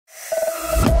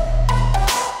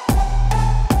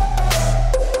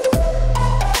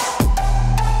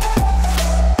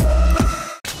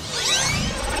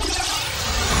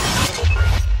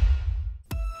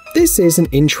This is an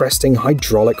interesting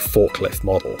hydraulic forklift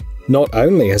model. Not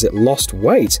only has it lost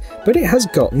weight, but it has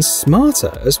gotten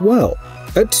smarter as well.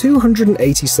 At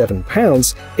 287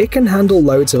 pounds, it can handle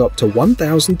loads of up to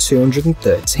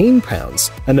 1,213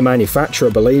 pounds, and the manufacturer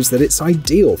believes that it's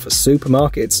ideal for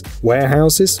supermarkets,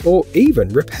 warehouses, or even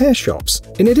repair shops.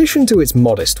 In addition to its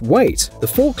modest weight, the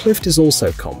forklift is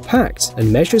also compact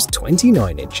and measures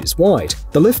 29 inches wide.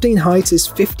 The lifting height is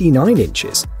 59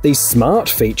 inches. The smart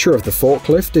feature of the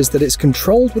forklift is that it's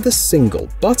controlled with a single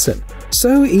button,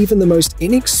 so even the most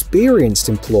inexperienced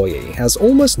employee has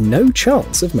almost no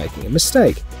chance of making a mistake.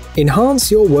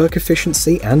 Enhance your work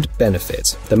efficiency and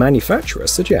benefit, the manufacturer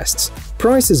suggests.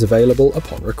 Price is available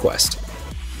upon request.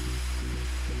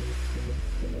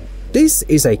 This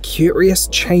is a curious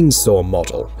chainsaw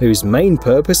model, whose main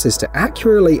purpose is to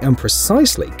accurately and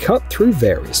precisely cut through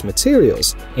various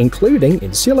materials, including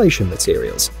insulation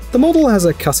materials. The model has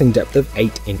a cutting depth of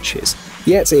 8 inches,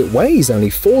 yet it weighs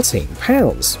only 14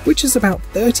 pounds, which is about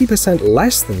 30%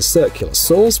 less than circular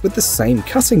saws with the same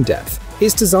cutting depth.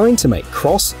 It's designed to make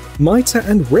cross, miter,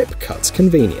 and rip cuts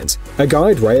convenient. A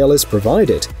guide rail is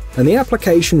provided, and the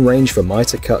application range for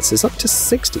miter cuts is up to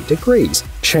 60 degrees.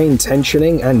 Chain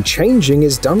tensioning and changing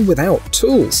is done without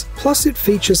tools, plus it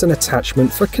features an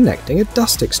attachment for connecting a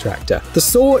dust extractor. The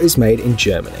saw is made in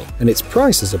Germany, and its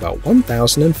price is about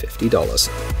 $1,050.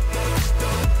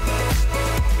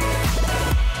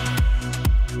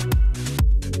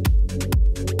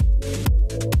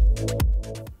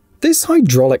 This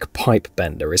hydraulic pipe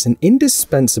bender is an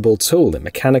indispensable tool in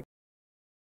mechanical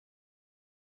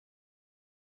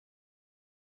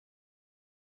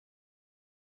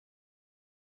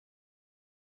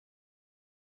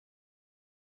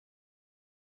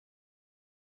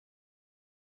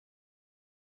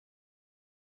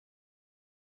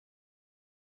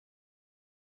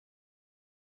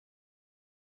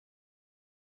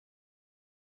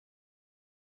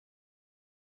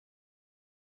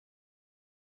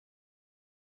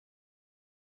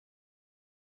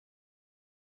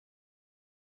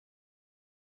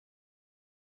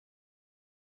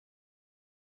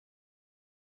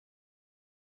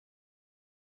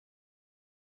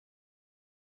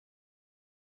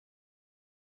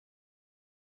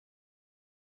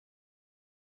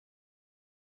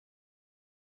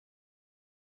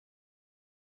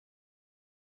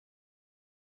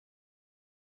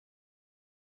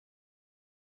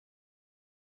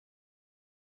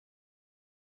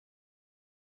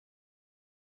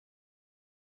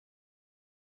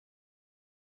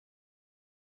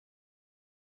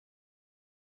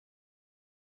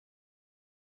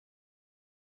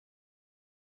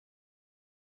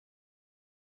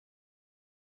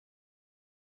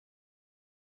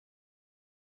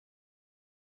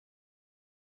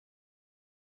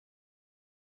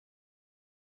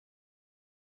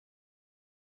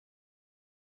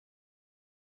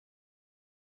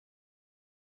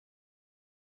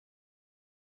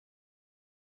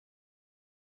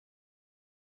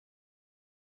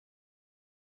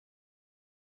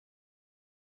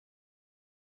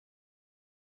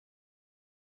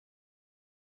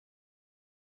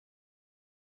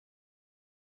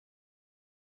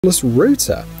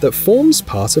router that forms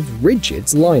part of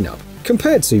RIDGID's lineup.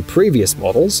 Compared to previous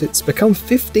models, it's become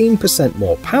 15%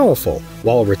 more powerful,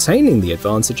 while retaining the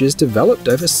advantages developed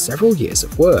over several years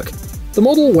of work. The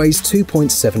model weighs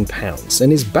 2.7 pounds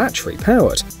and is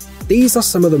battery-powered. These are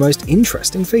some of the most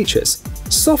interesting features.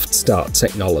 Soft start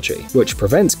technology, which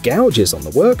prevents gouges on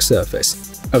the work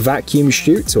surface, a vacuum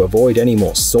chute to avoid any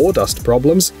more sawdust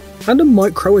problems, and a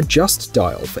micro-adjust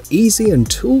dial for easy and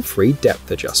tool-free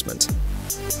depth adjustment.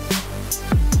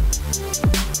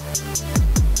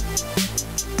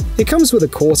 It comes with a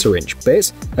 1/4 inch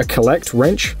bit, a collect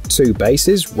wrench, 2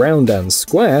 bases, round and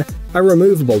square, a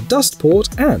removable dust port,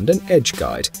 and an edge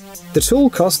guide. The tool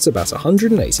costs about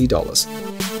 $180.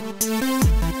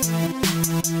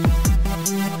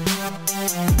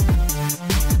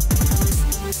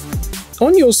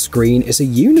 On your screen is a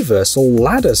universal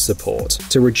ladder support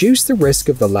to reduce the risk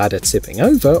of the ladder tipping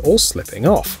over or slipping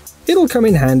off. It'll come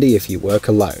in handy if you work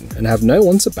alone and have no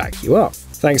one to back you up.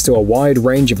 Thanks to a wide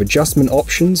range of adjustment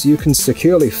options, you can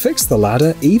securely fix the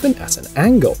ladder even at an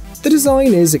angle. The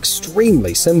design is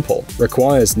extremely simple,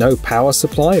 requires no power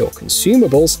supply or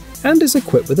consumables, and is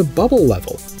equipped with a bubble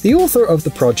level. The author of the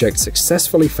project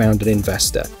successfully found an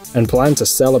investor and planned to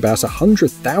sell about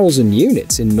 100,000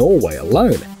 units in Norway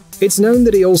alone. It's known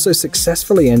that he also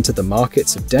successfully entered the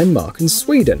markets of Denmark and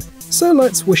Sweden, so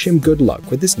let's wish him good luck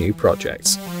with his new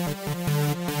projects.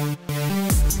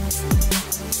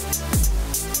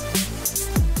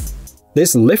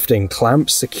 This lifting clamp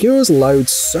secures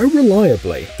loads so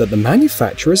reliably that the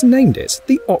manufacturers named it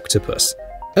the Octopus.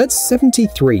 At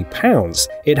 73 pounds,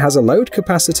 it has a load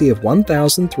capacity of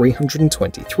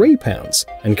 1,323 pounds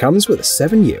and comes with a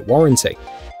 7-year warranty.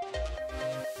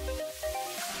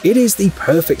 It is the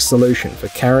perfect solution for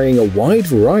carrying a wide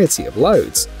variety of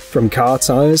loads, from car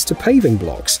tyres to paving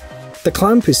blocks. The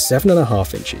clamp is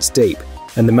 7.5 inches deep,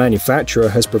 and the manufacturer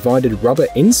has provided rubber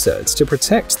inserts to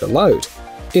protect the load.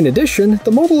 In addition,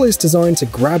 the model is designed to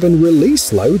grab and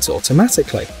release loads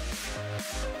automatically.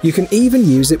 You can even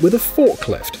use it with a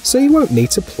forklift, so you won't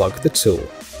need to plug the tool.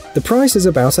 The price is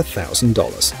about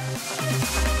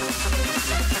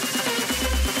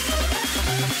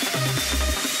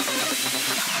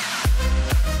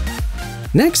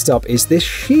 $1,000. Next up is this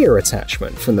shear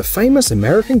attachment from the famous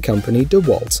American company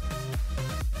DeWalt.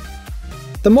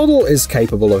 The model is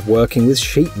capable of working with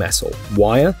sheet metal,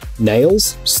 wire,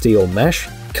 nails, steel mesh,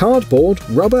 cardboard,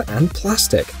 rubber, and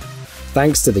plastic.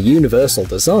 Thanks to the universal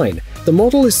design, the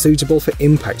model is suitable for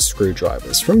impact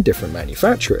screwdrivers from different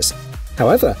manufacturers.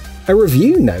 However, a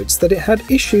review notes that it had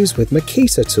issues with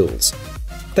Makita tools.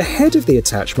 The head of the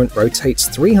attachment rotates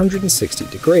 360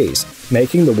 degrees,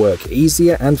 making the work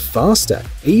easier and faster,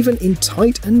 even in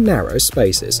tight and narrow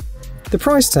spaces. The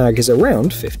price tag is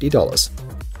around $50.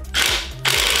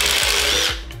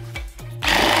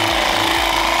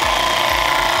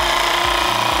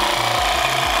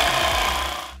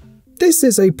 This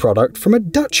is a product from a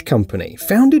Dutch company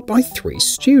founded by 3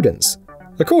 students.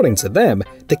 According to them,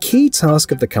 the key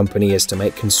task of the company is to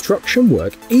make construction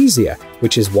work easier,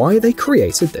 which is why they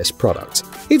created this product.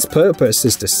 Its purpose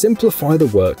is to simplify the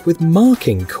work with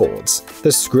marking cords.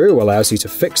 The screw allows you to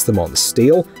fix them on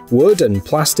steel, wood and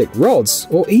plastic rods,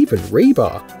 or even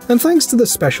rebar. And thanks to the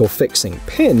special fixing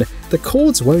pin, the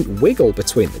cords won't wiggle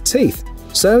between the teeth,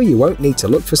 so you won't need to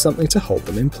look for something to hold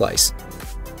them in place.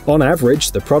 On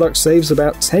average, the product saves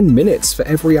about 10 minutes for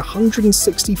every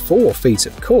 164 feet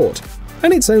of cord,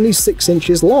 and it's only 6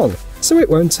 inches long, so it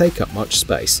won't take up much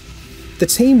space. The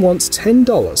team wants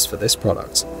 $10 for this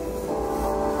product.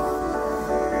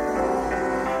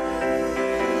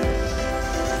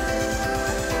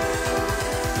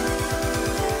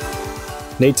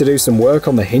 Need to do some work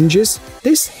on the hinges?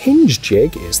 This Hinge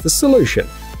Jig is the solution.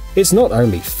 It's not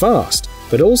only fast,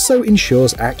 but also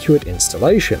ensures accurate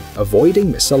installation,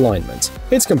 avoiding misalignment.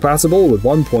 It's compatible with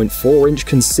 1.4-inch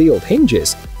concealed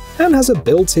hinges and has a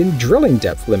built-in drilling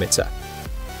depth limiter.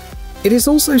 It is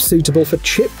also suitable for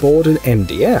chipboard and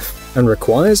MDF and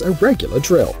requires a regular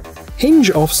drill.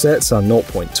 Hinge offsets are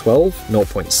 0.12,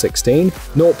 0.16,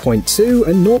 0.2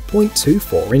 and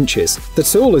 0.24 inches. The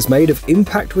tool is made of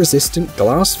impact-resistant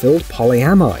glass-filled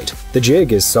polyamide. The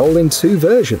jig is sold in 2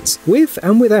 versions, with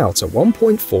and without a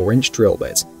 1.4-inch drill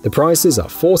bit. The prices are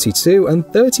 $42 and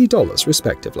 $30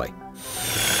 respectively.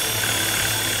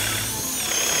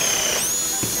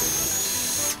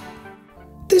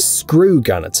 This screw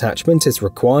gun attachment is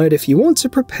required if you want to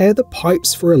prepare the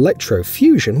pipes for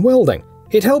electrofusion welding.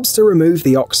 It helps to remove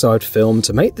the oxide film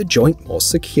to make the joint more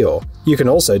secure. You can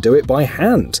also do it by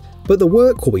hand, but the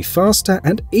work will be faster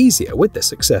and easier with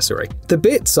this accessory. The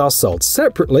bits are sold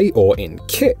separately or in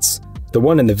kits. The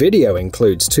one in the video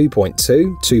includes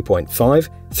 2.2, 2.5,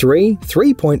 3,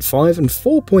 3.5 and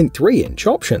 4.3 inch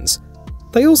options.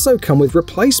 They also come with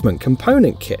replacement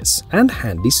component kits and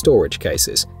handy storage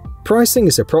cases. Pricing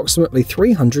is approximately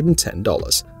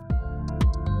 $310.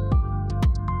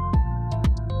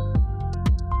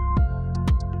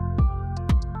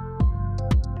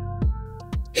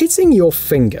 Hitting your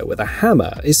finger with a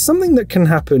hammer is something that can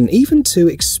happen even to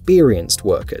experienced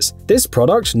workers. This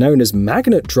product, known as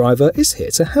MAGNETDRIVER, is here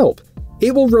to help.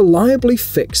 It will reliably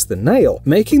fix the nail,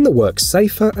 making the work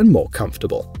safer and more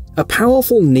comfortable. A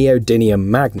powerful neodymium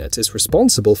magnet is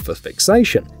responsible for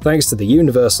fixation. Thanks to the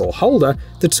universal holder,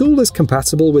 the tool is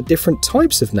compatible with different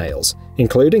types of nails,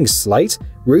 including slate,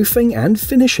 roofing, and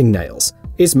finishing nails.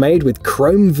 It's made with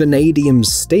chrome vanadium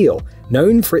steel,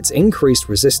 known for its increased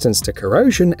resistance to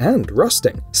corrosion and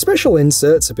rusting. Special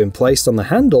inserts have been placed on the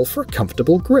handle for a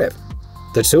comfortable grip.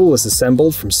 The tool is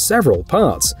assembled from several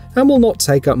parts and will not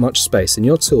take up much space in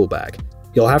your tool bag.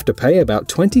 You'll have to pay about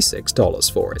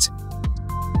 $26 for it.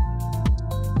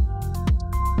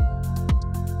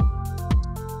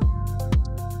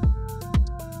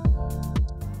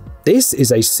 This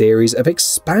is a series of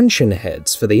expansion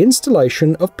heads for the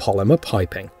installation of polymer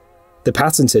piping. The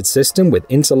patented system with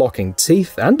interlocking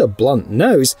teeth and a blunt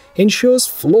nose ensures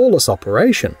flawless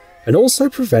operation and also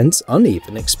prevents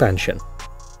uneven expansion.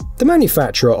 The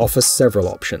manufacturer offers several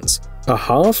options, a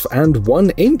 1/2 and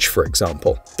 1 inch for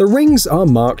example. The rings are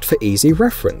marked for easy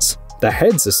reference. The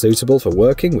heads are suitable for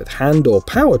working with hand or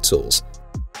power tools.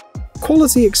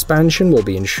 Quality expansion will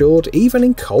be ensured even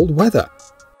in cold weather.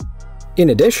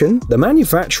 In addition, the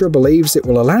manufacturer believes it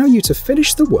will allow you to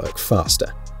finish the work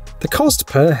faster. The cost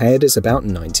per head is about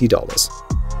 $90.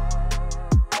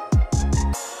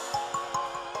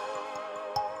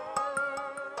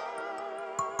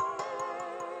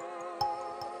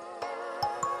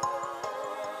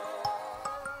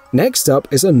 Next up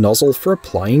is a nozzle for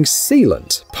applying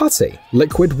sealant, putty,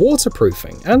 liquid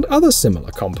waterproofing, and other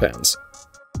similar compounds.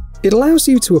 It allows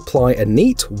you to apply a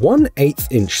neat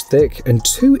 1/8 inch thick and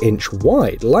 2 inch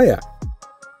wide layer.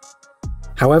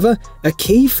 However, a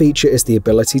key feature is the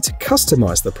ability to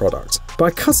customize the product.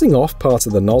 By cutting off part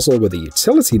of the nozzle with a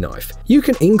utility knife, you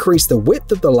can increase the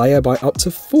width of the layer by up to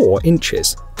 4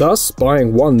 inches. Thus,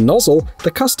 buying one nozzle,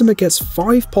 the customer gets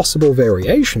 5 possible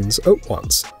variations at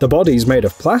once. The body's made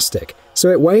of plastic, so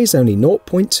it weighs only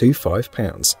 0.25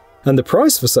 pounds. And the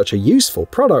price for such a useful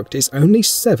product is only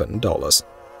 $7.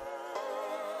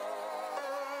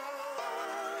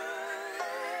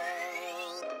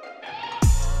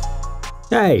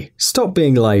 Hey, stop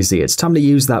being lazy, it's time to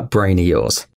use that brain of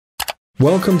yours.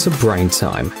 Welcome to Brain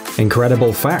Time.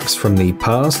 Incredible facts from the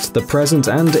past, the present,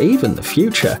 and even the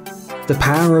future. The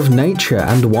power of nature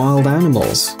and wild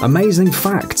animals, amazing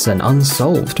facts and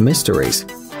unsolved mysteries.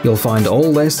 You'll find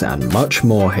all this and much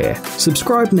more here.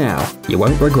 Subscribe now, you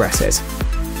won't regret it.